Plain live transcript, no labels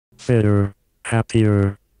fitter,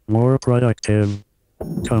 happier, more productive,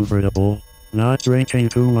 comfortable, not drinking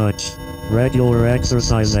too much, regular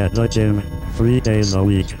exercise at the gym, 3 days a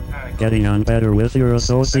week, getting on better with your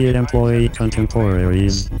associate employee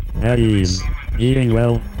contemporaries, at ease, eating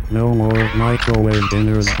well, no more microwave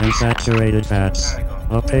dinners and saturated fats,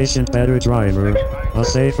 a patient better driver, a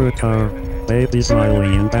safer car, baby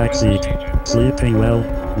smiling in backseat, sleeping well,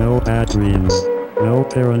 no bad dreams, no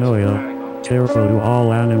paranoia, careful to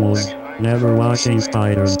all animals, never washing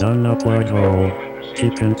spiders down a plug hole,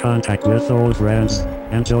 keep in contact with old friends,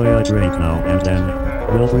 enjoy a drink now and then,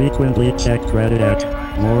 will frequently check credit at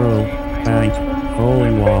Moral, Bank, Hole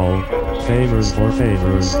in Wall, favors for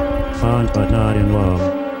favors, fond but not in love,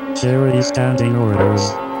 charity standing orders,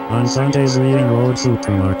 on Sundays reading Road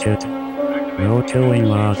Supermarket, no killing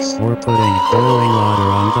moths or putting boiling water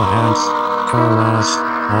on the ants, car wash,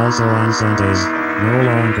 also on Sundays, no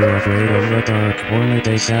longer afraid of the dark or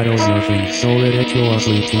midday shadows, nothing so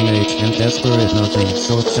ridiculously teenage and desperate, nothing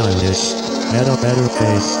so childish, at a better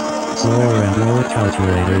pace, slower and more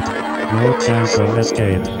calculated, no chance of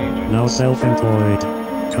escape, now self-employed,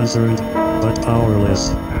 concerned, but powerless,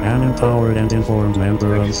 an empowered and informed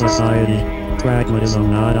member of society,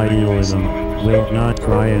 pragmatism not idealism, will not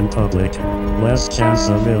cry in public, less chance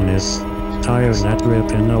of illness, tires that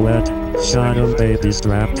grip in the wet, shot of baby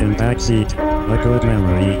strapped in backseat, a good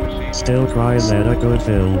memory, still cries at a good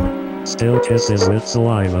film, still kisses with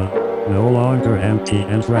saliva, no longer empty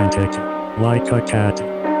and frantic, like a cat,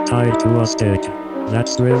 tied to a stick,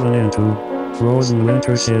 that's driven into frozen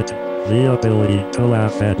winter shit, the ability to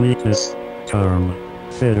laugh at weakness, calm,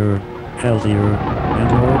 fitter, healthier,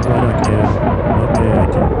 and more productive, a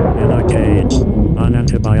pig, in a cage, on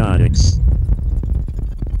antibiotics.